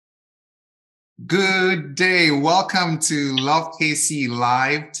Good day. Welcome to Love KC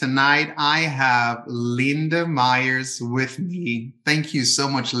Live. Tonight, I have Linda Meyers with me. Thank you so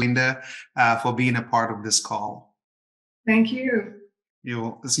much, Linda, for being a part of this call. Thank you.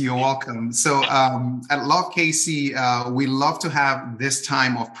 You're welcome. So at Love KC, we love to have this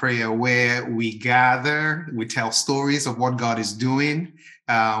time of prayer where we gather, we tell stories of what God is doing.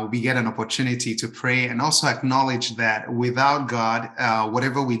 We get an opportunity to pray and also acknowledge that without God,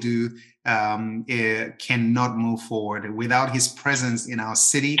 whatever we do, it cannot move forward. Without his presence in our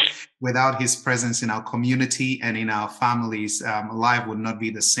city, without his presence in our community and in our families, life would not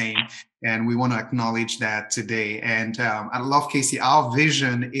be the same. And we want to acknowledge that today. And at Love KC, our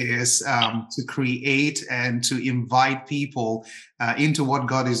vision is to create and to invite people into what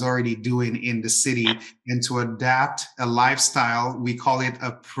God is already doing in the city and to adapt a lifestyle. We call it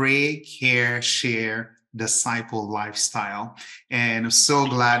a pray, care, share, disciple lifestyle. And I'm so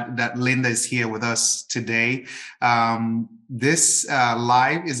glad that Linda is here with us today. This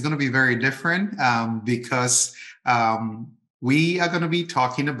live is going to be very different because we are going to be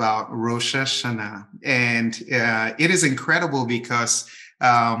talking about Rosh Hashanah. And it is incredible because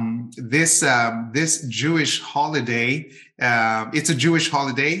this Jewish holiday, it's a Jewish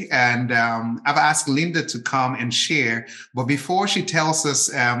holiday, and I've asked Linda to come and share. But before she tells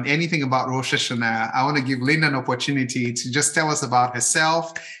us anything about Rosh Hashanah, I want to give Linda an opportunity to just tell us about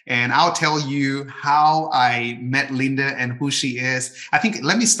herself, and I'll tell you how I met Linda and who she is. I think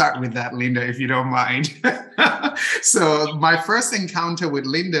let me start with that, Linda, if you don't mind. So my first encounter with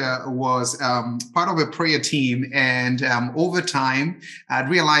Linda was part of a prayer team, and over time, I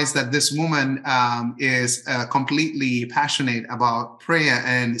realized that this woman is completely passionate about prayer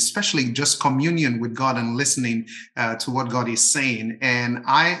and especially just communion with God and listening to what God is saying. And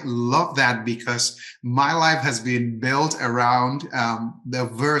I love that because my life has been built around the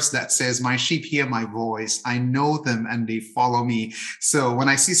verse that says, "My sheep hear my voice. I know them and they follow me." So when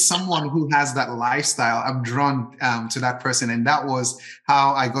I see someone who has that lifestyle, I'm drawn to that person. And that was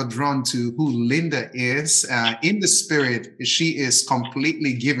how I got drawn to who Linda is. In the spirit, she is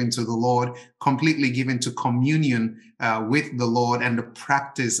completely given to the Lord, completely given to communion with the Lord and the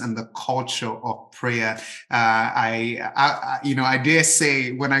practice and the culture of prayer. I dare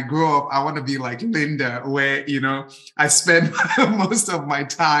say when I grow up, I want to be like Linda, where, I spend most of my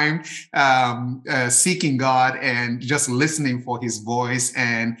time seeking God and just listening for his voice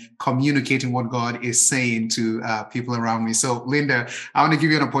and communicating what God is saying to people around me. So Linda, I want to give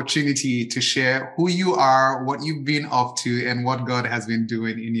you an opportunity to share who you are, what you've been up to, and what God has been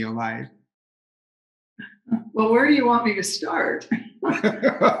doing in your life. Well, where do you want me to start? Well,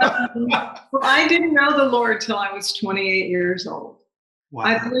 I didn't know the Lord till I was 28 years old. Wow.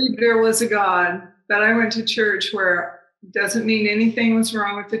 I believed there was a God, but I went to church where it doesn't mean anything was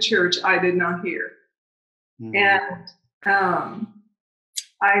wrong with the church. I did not hear. Mm-hmm. And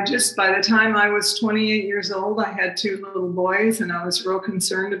by the time I was 28 years old, I had 2 little boys and I was real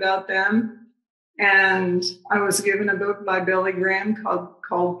concerned about them. And I was given a book by Billy Graham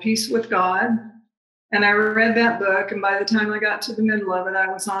called Peace with God. And I read that book, and by the time I got to the middle of it, I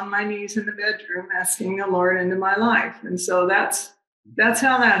was on my knees in the bedroom asking the Lord into my life. And so that's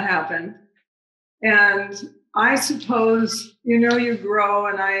how that happened. And I suppose, you grow,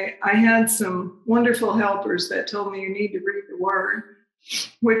 and I had some wonderful helpers that told me you need to read the Word,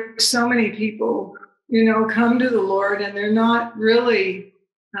 which so many people, come to the Lord, and they're not really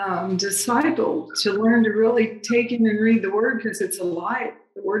discipled to learn to really take in and read the Word because it's alive.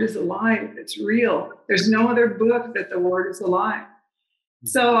 The Word is alive. It's real. There's no other book that the Word is alive.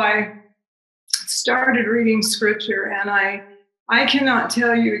 So I started reading Scripture, and I cannot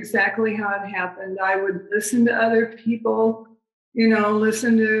tell you exactly how it happened. I would listen to other people,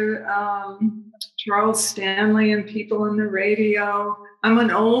 listen to Charles Stanley and people on the radio. I'm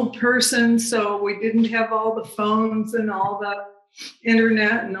an old person, so we didn't have all the phones and all the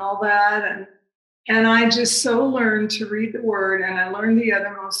internet and all that. And I just so learned to read the Word, and I learned the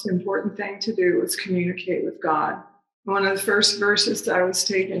other most important thing to do was communicate with God. One of the first verses I was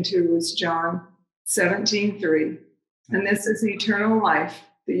taken to was John 17:3. And this is eternal life,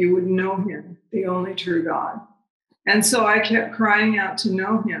 that you would know him, the only true God. And so I kept crying out to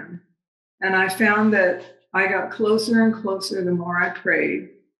know him. And I found that I got closer and closer the more I prayed.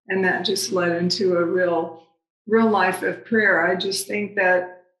 And that just led into a real life of prayer. I just think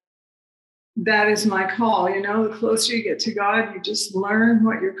that is my call. The closer you get to God, you just learn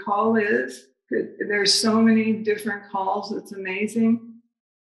what your call is. There's so many different calls. It's amazing.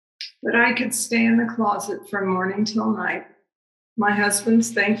 But I could stay in the closet from morning till night. My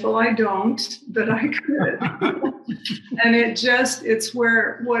husband's thankful I don't, but I could. And it's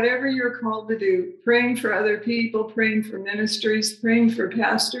where whatever you're called to do, praying for other people, praying for ministries, praying for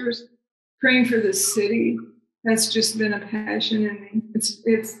pastors, praying for the city, that's just been a passion in me.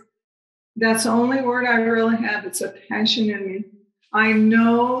 That's the only word I really have. It's a passion in me. I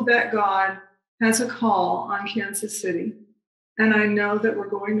know that God has a call on Kansas City, and I know that we're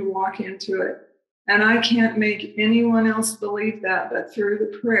going to walk into it. And I can't make anyone else believe that, but through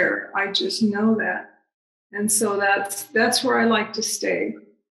the prayer, I just know that. And so that's where I like to stay,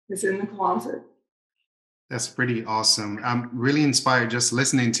 is in the closet. That's pretty awesome. I'm really inspired just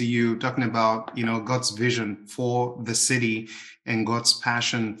listening to you talking about, God's vision for the city and God's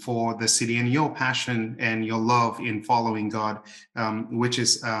passion for the city and your passion and your love in following God, which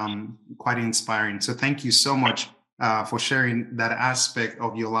is quite inspiring. So thank you so much for sharing that aspect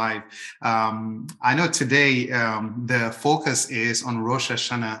of your life. I know today the focus is on Rosh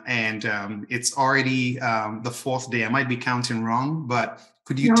Hashanah, and it's already the fourth day. I might be counting wrong, but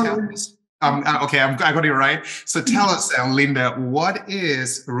could you tell us? Okay, I got it right. So tell us, Linda, what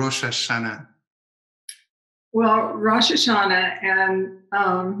is Rosh Hashanah? Well, Rosh Hashanah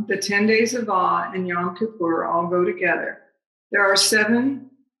and the 10 days of awe and Yom Kippur all go together. There are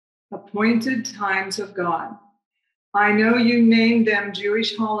 7 appointed times of God. I know you named them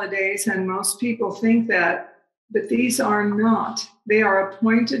Jewish holidays, and most people think that, but these are not. They are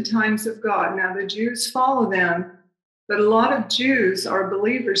appointed times of God. Now, the Jews follow them, but a lot of Jews are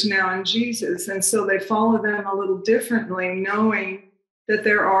believers now in Jesus, and so they follow them a little differently, knowing that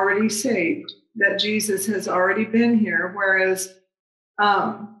they're already saved, that Jesus has already been here, whereas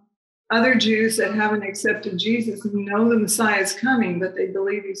other Jews that haven't accepted Jesus know the Messiah is coming, but they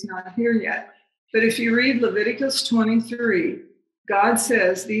believe he's not here yet. But if you read Leviticus 23, God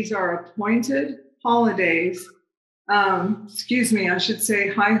says these are appointed holidays, I should say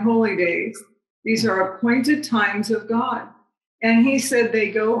high holy days. These are appointed times of God. And he said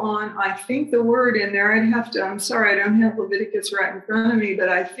they go on, I think the word in there, I'm sorry, I don't have Leviticus right in front of me, but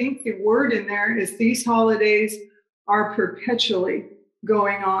I think the word in there is these holidays are perpetually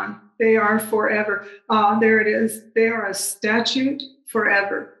going on. They are forever. There it is. They are a statute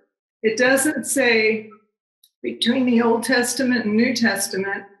forever. It doesn't say between the Old Testament and New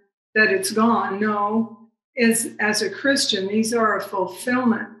Testament that it's gone. No, as a Christian, these are a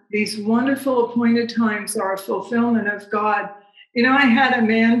fulfillment. These wonderful appointed times are a fulfillment of God. I had a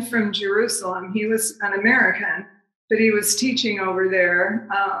man from Jerusalem. He was an American, but he was teaching over there.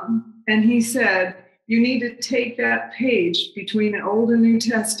 And he said, you need to take that page between the Old and New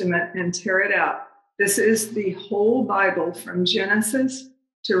Testament and tear it out. This is the whole Bible from Genesis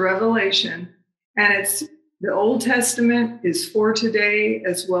to Revelation. And it's the Old Testament is for today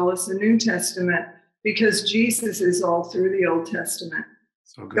as well as the New Testament, because Jesus is all through the Old Testament.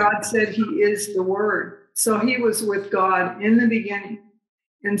 So God said he is the Word. So he was with God in the beginning.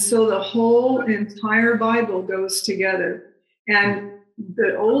 And so the whole entire Bible goes together. And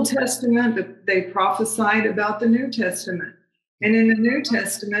the Old Testament, they prophesied about the New Testament. And in the New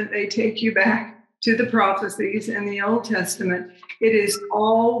Testament, they take you back to the prophecies in the Old Testament. It is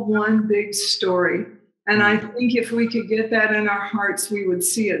all one big story. And I think if we could get that in our hearts, we would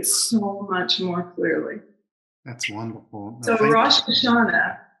see it so much more clearly. That's wonderful. So Rosh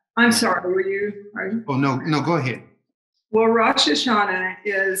Hashanah, I'm sorry, were you? Oh, no, go ahead. Well, Rosh Hashanah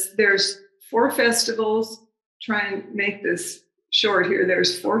there's 4 festivals. Try and make this short here.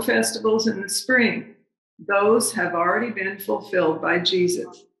 There's 4 festivals in the spring. Those have already been fulfilled by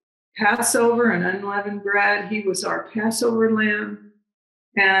Jesus. Passover and unleavened bread. He was our Passover lamb,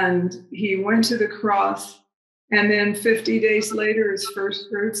 and he went to the cross. And then 50 days later, his first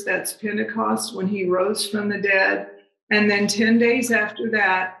fruits, that's Pentecost, when he rose from the dead. And then 10 days after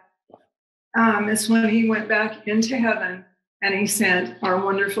that is when he went back into heaven and he sent our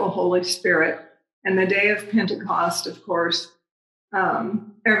wonderful Holy Spirit. And the day of Pentecost, of course,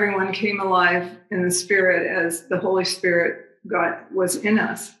 everyone came alive in the Spirit as the Holy Spirit was in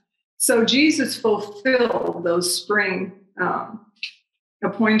us. So Jesus fulfilled those spring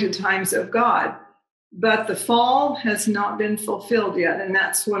appointed times of God. But the fall has not been fulfilled yet. And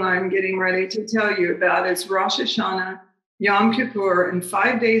that's what I'm getting ready to tell you about. It's Rosh Hashanah, Yom Kippur, and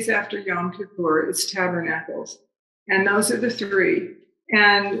 5 days after Yom Kippur is Tabernacles. And those are the 3.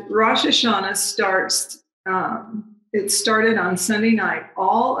 And Rosh Hashanah it started on Sunday night.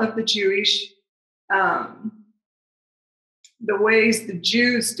 All of the Jewish, the ways the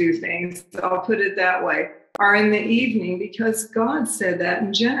Jews do things, I'll put it that way, are in the evening, because God said that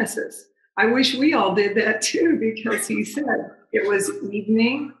in Genesis. I wish we all did that too, because he said it was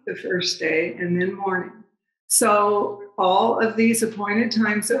evening the first day and then morning. So all of these appointed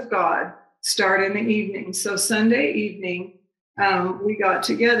times of God start in the evening. So Sunday evening, we got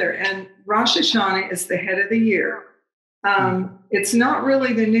together, and Rosh Hashanah is the head of the year. It's not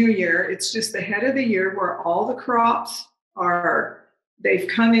really the new year. It's just the head of the year where all the crops they've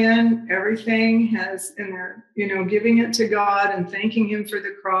come in, everything has, and they're, giving it to God and thanking him for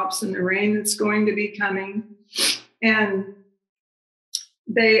the crops and the rain that's going to be coming. And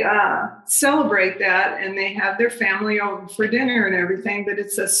they celebrate that, and they have their family over for dinner and everything, but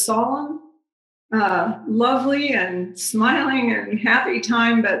it's a solemn, lovely and smiling and happy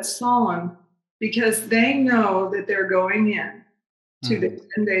time, but solemn, because they know that they're going in to the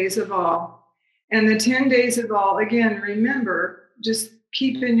 10 days of awe. And the 10 days of awe, again, remember, just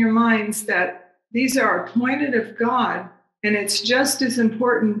keep in your minds that these are appointed of God, and it's just as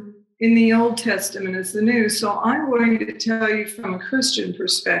important in the Old Testament as the New. So I'm going to tell you from a Christian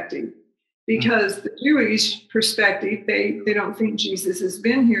perspective, because the Jewish perspective, they don't think Jesus has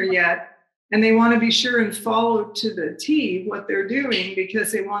been here yet, and they want to be sure and follow to the T what they're doing,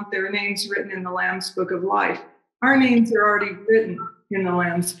 because they want their names written in the Lamb's Book of Life. Our names are already written in the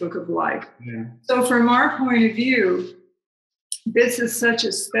Lamb's Book of Life. Yeah. So from our point of view, this is such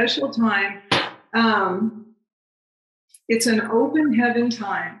a special time. It's an open heaven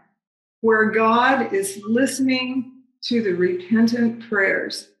time where God is listening to the repentant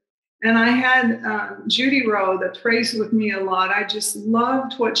prayers. And I had Judy Rowe that prays with me a lot. I just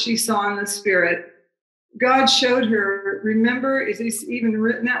loved what she saw in the Spirit. God showed her, remember, it is even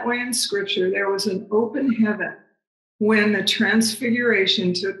written that way in Scripture, there was an open heaven when the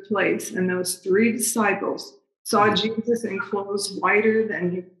transfiguration took place, and those 3 disciples saw Jesus in clothes whiter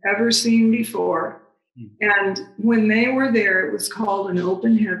than you've ever seen before. And when they were there, it was called an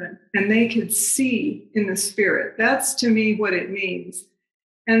open heaven, and they could see in the Spirit. That's to me what it means.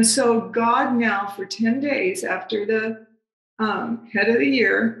 And so God now, for 10 days after the head of the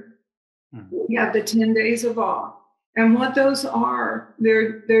year, we have the 10 days of awe. And what those are,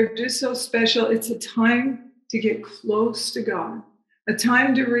 they're just so special. It's a time to get close to God, a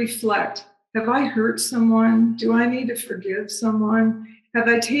time to reflect. Have I hurt someone? Do I need to forgive someone? Have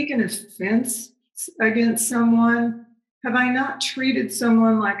I taken offense against someone? Have I not treated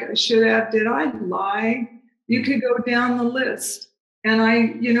someone like I should have? Did I lie? You could go down the list. And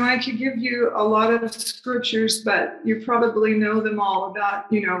I could give you a lot of scriptures, but you probably know them all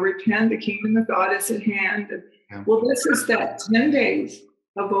about, repent, the kingdom of God is at hand. Well, this is that 10 days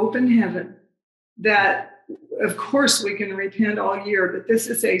of open heaven that, of course, we can repent all year, but this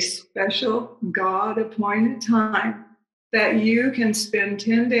is a special God-appointed time that you can spend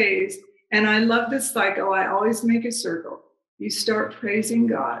 10 days. And I love this cycle. I always make a circle. You start praising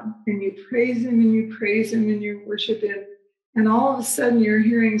God, and you praise him, and you praise him, and you worship him. And all of a sudden you're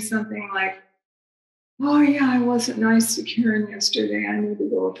hearing something like, oh yeah, I wasn't nice to Karen yesterday. I need to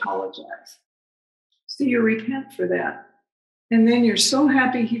go apologize. So you repent for that. And then you're so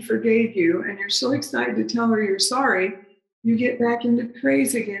happy he forgave you, and you're so excited to tell her you're sorry. You get back into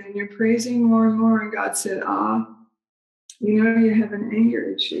praise again, and you're praising more and more. And God said, you have an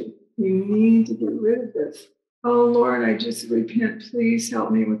anger issue. You need to get rid of this. Oh, Lord, I just repent. Please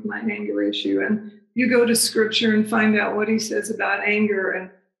help me with my anger issue. And you go to Scripture and find out what he says about anger, and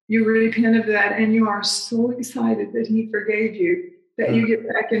you repent of that, and you are so excited that he forgave you that you get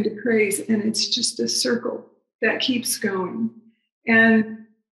back into praise, and it's just a circle that keeps going. And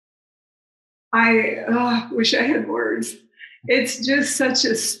I wish I had words. It's just such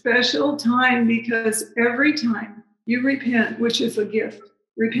a special time, because every time you repent, which is a gift,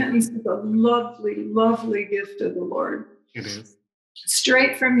 repentance is a lovely, lovely gift of the Lord. It is.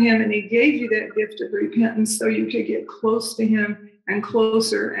 Straight from him, and he gave you that gift of repentance so you could get close to him and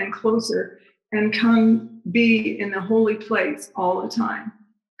closer and come be in the holy place all the time.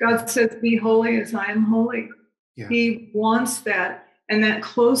 God says, be holy as I am holy. Yeah. He wants that, and that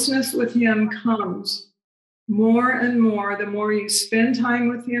closeness with him comes more and more the more you spend time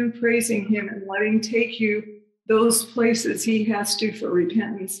with him, praising him, and let him take you those places he has to for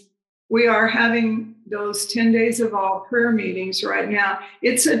repentance. We are having those 10 days of all prayer meetings right now.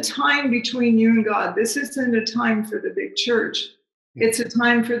 It's a time between you and God. This isn't a time for the big church. It's a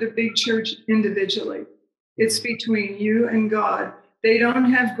time for the big church individually. It's between you and God. They don't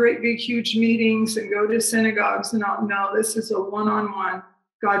have great, big, huge meetings and go to synagogues and all. No, this is a one-on-one.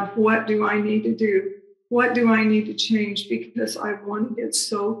 God, what do I need to do? What do I need to change? Because I want to get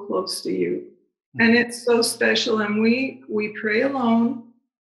so close to you. And it's so special. And we pray alone.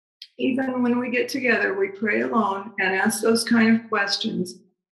 Even when we get together, we pray alone and ask those kind of questions.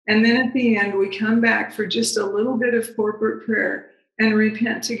 And then at the end, we come back for just a little bit of corporate prayer and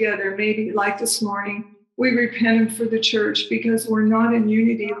repent together. Maybe like this morning, we repented for the church because we're not in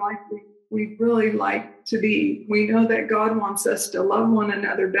unity like we really like to be. We know that God wants us to love one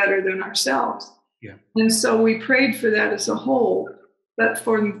another better than ourselves. Yeah. And so we prayed for that as a whole. But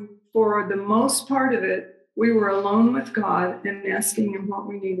for the most part of it, we were alone with God and asking him what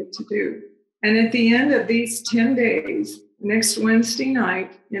we needed to do. And at the end of these 10 days, next Wednesday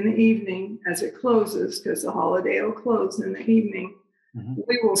night in the evening, as it closes, because the holiday will close in the evening,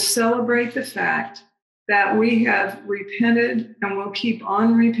 we will celebrate the fact that we have repented and will keep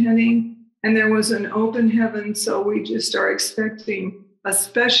on repenting. And there was an open heaven, so we just are expecting a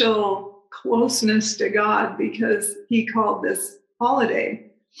special closeness to God because he called this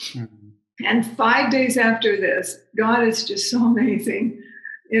holiday. And 5 days after this, God is just so amazing.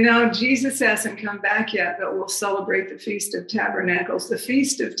 You know, Jesus hasn't come back yet, but we'll celebrate the Feast of Tabernacles. The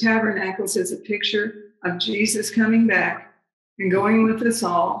Feast of Tabernacles is a picture of Jesus coming back and going with us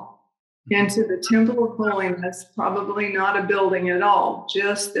all into the temple of holiness, probably not a building at all,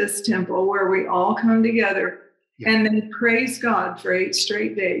 just this temple where we all come together and then praise God for 8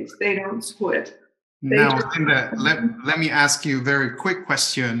 straight days. They don't quit. Now, Linda, let me ask you a very quick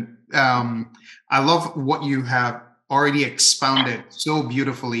question. I love what you have already expounded so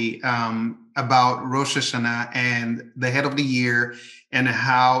beautifully about Rosh Hashanah and the head of the year and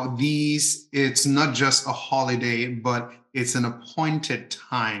how it's not just a holiday, but it's an appointed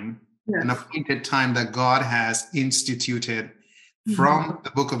time, an appointed time that God has instituted from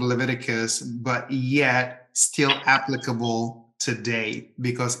the book of Leviticus, but yet still applicable today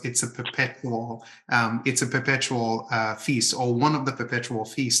because it's a perpetual feast, or one of the perpetual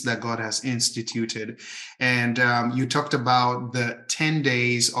feasts that God has instituted. And you talked about the 10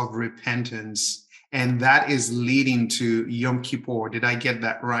 days of repentance, and that is leading to Yom Kippur. Did I get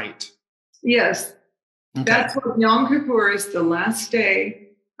that right? Yes. Okay. That's what Yom Kippur is, the last day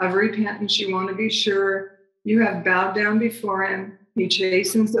of repentance. You want to be sure you have bowed down before him. He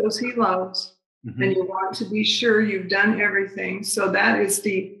chastens those he loves. And you want to be sure you've done everything. So that is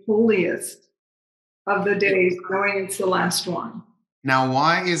the holiest of the days, knowing it's the last one. Now,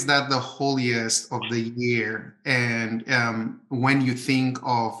 why is that the holiest of the year? And when you think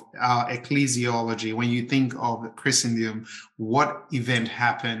of ecclesiology, when you think of Christendom, what event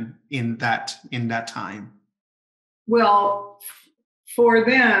happened in that time? Well, for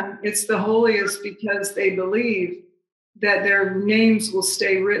them, it's the holiest because they believe that their names will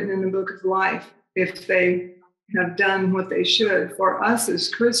stay written in the book of life if they have done what they should. For us as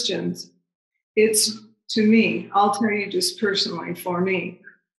Christians, it's, to me, I'll tell you just personally, for me,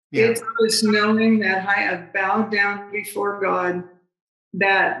 it's just knowing that I have bowed down before God.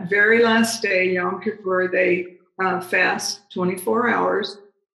 That very last day, Yom Kippur, they fast 24 hours.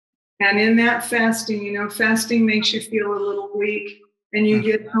 And in that fasting, you know, fasting makes you feel a little weak and you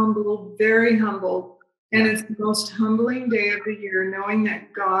get humbled, very humbled. And it's the most humbling day of the year, knowing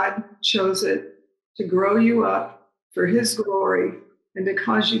that God chose it to grow you up for his glory and to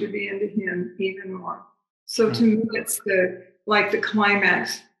cause you to be into him even more. So to me, it's the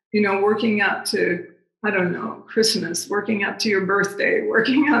climax, you know, working up to, I don't know, Christmas, working up to your birthday,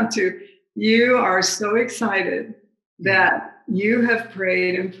 working up to, you are so excited that you have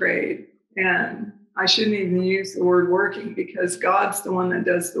prayed and prayed. And I shouldn't even use the word working because God's the one that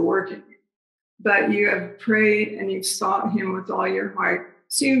does the working. But you have prayed and you've sought him with all your heart.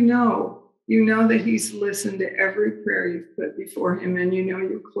 So you know that he's listened to every prayer you've put before him, and you know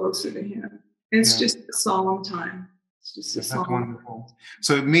you're closer to him. And it's just a solemn time. It's just a solemn. That's wonderful.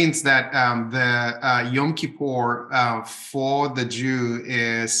 So it means that the Yom Kippur for the Jew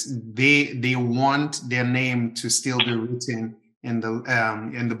is they want their name to still be written in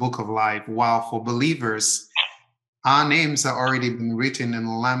the book of life, while for believers, our names are already been written in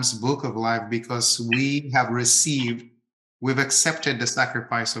the Lamb's book of life because we've accepted the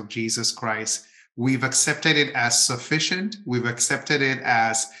sacrifice of Jesus Christ. We've accepted it as sufficient. We've accepted it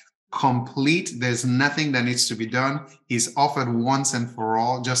as complete. There's nothing that needs to be done. He's offered once and for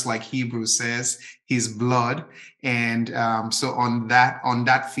all, just like Hebrews says, his blood. And so on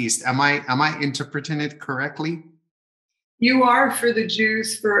that feast, am I interpreting it correctly? You are for the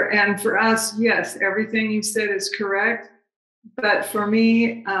Jews, and for us, yes, everything you said is correct. But for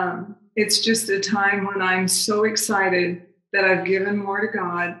me, it's just a time when I'm so excited that I've given more to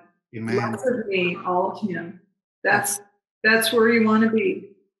God. Amen. Less of me, all of him. That's where you want to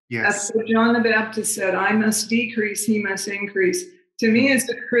be. Yes. That's what John the Baptist said. I must decrease, he must increase. To me as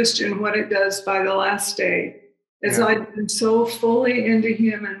a Christian, what it does by the last day is I've been so fully into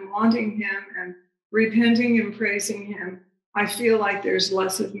him and wanting him and repenting and praising him. I feel like there's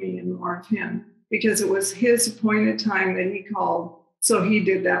less of me and more of him because it was his appointed time that he called. So he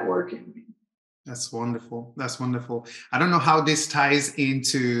did that work in me. That's wonderful. That's wonderful. I don't know how this ties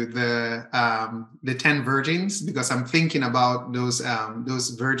into the 10 virgins, because I'm thinking about those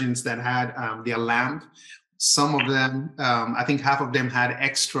virgins that had their lamp. Some of them, I think half of them had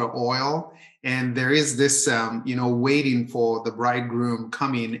extra oil, and there is this, waiting for the bridegroom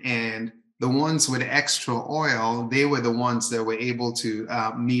coming, and the ones with extra oil, they were the ones that were able to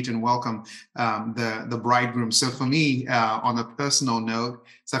meet and welcome the bridegroom. So for me, on a personal note,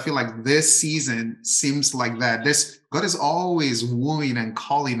 so I feel like this season seems like that. God is always wooing and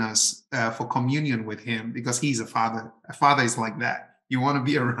calling us for communion with Him, because He's a father. A father is like that. You want to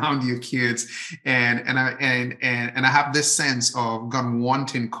be around your kids, and I have this sense of God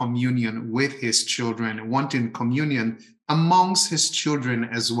wanting communion with His children, wanting communion amongst His children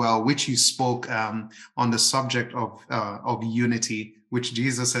as well, which you spoke on the subject of unity, which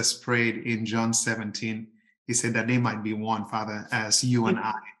Jesus has prayed in John 17. He said that they might be one, Father, as you and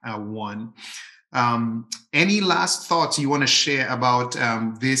I are one. Any last thoughts you want to share about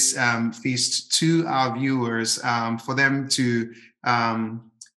this feast to our viewers, for them to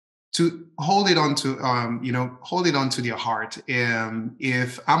hold it on to their heart?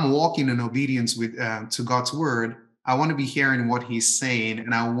 If I'm walking in obedience to God's word, I want to be hearing what He's saying,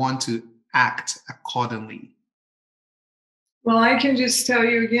 and I want to act accordingly. Well, I can just tell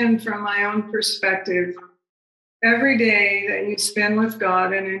you again from my own perspective, every day that you spend with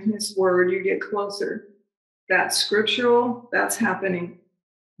God and in His word, you get closer. That's scriptural, that's happening.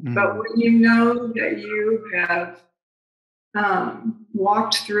 But when you know that you have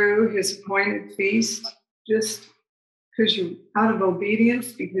walked through His appointed feast, just because you're out of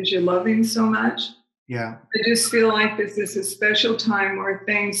obedience, because you love Him so much, yeah, I just feel like this is a special time where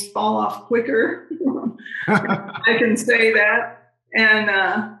things fall off quicker. I can say that. And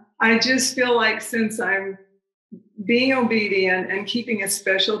I just feel like since I'm being obedient and keeping a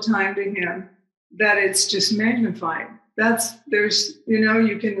special time to Him, that it's just magnified.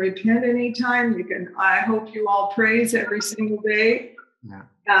 You can repent anytime. I hope you all praise every single day.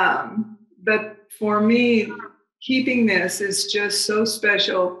 Yeah. But for me, keeping this is just so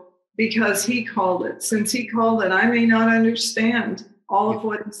special because He called it. Since He called it, I may not understand all of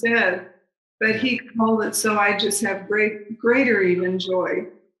what He said, but He called it. So I just have greater even joy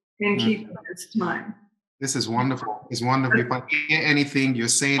in keeping this time. This is wonderful. It's wonderful. If I hear anything you're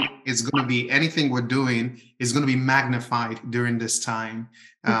saying, it's going to be anything we're doing is going to be magnified during this time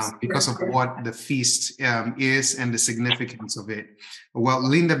because of what the feast is and the significance of it. Well,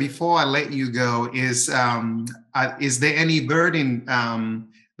 Linda, before I let you go, is there any burden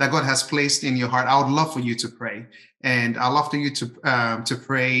that God has placed in your heart? I would love for you to pray, and I'd love for you to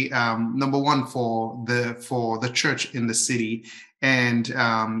pray. Number one, for the church in the city. And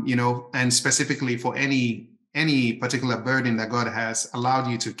and specifically for any particular burden that God has allowed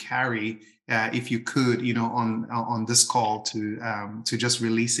you to carry, if you could, on this call to just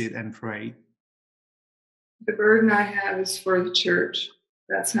release it and pray. The burden I have is for the church.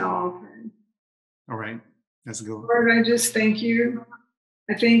 That's how I'll pray. All right, let's go. Lord, I just thank you.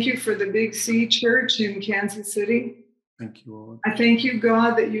 I thank you for the Big C Church in Kansas City. Thank you, Lord. I thank you,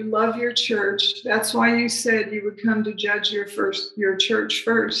 God, that you love your church. That's why you said you would come to judge your church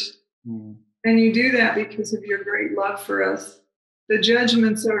first. And you do that because of your great love for us. The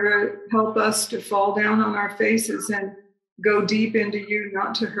judgments are to help us to fall down on our faces and go deep into you,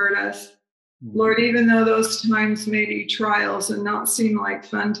 not to hurt us. Lord, even though those times may be trials and not seem like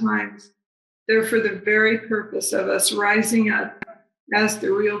fun times, they're for the very purpose of us rising up as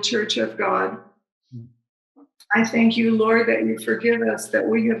the real church of God. I thank you, Lord, that you forgive us, that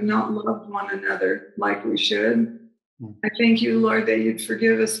we have not loved one another like we should. I thank you, Lord, that you'd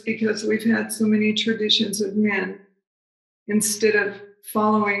forgive us because we've had so many traditions of men instead of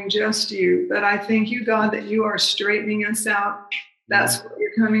following just you. But I thank you, God, that you are straightening us out. That's what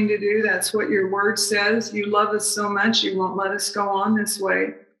you're coming to do. That's what your word says. You love us so much, you won't let us go on this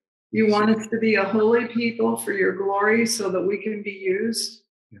way. You want us to be a holy people for your glory so that we can be used.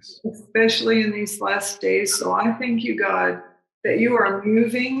 Yes. Especially in these last days. So I thank you, God, that you are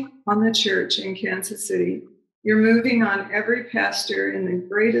moving on the church in Kansas City. You're moving on every pastor in the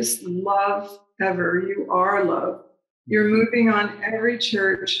greatest love ever. You are love. You're moving on every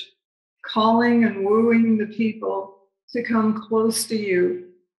church, calling and wooing the people to come close to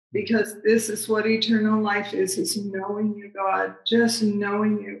you, because this is what eternal life is knowing you, God, just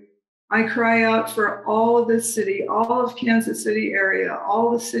knowing you. I cry out for all of the city, all of Kansas City area,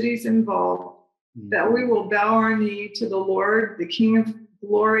 all the cities involved, that we will bow our knee to the Lord, the King of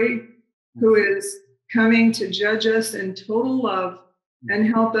glory, who is coming to judge us in total love and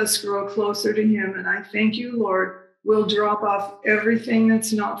help us grow closer to him. And I thank you, Lord, we'll drop off everything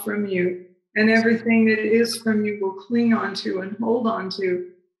that's not from you. And everything that is from you will cling onto and hold on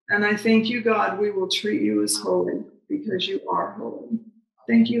to. And I thank you, God, we will treat you as holy because you are holy.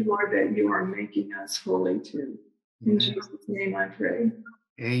 Thank you, Lord, that you are making us holy too. In Jesus' name I pray.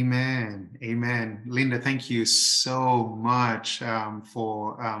 Amen. Amen. Linda, thank you so much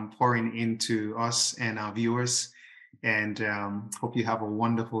for pouring into us and our viewers. And hope you have a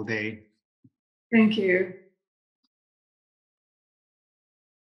wonderful day. Thank you.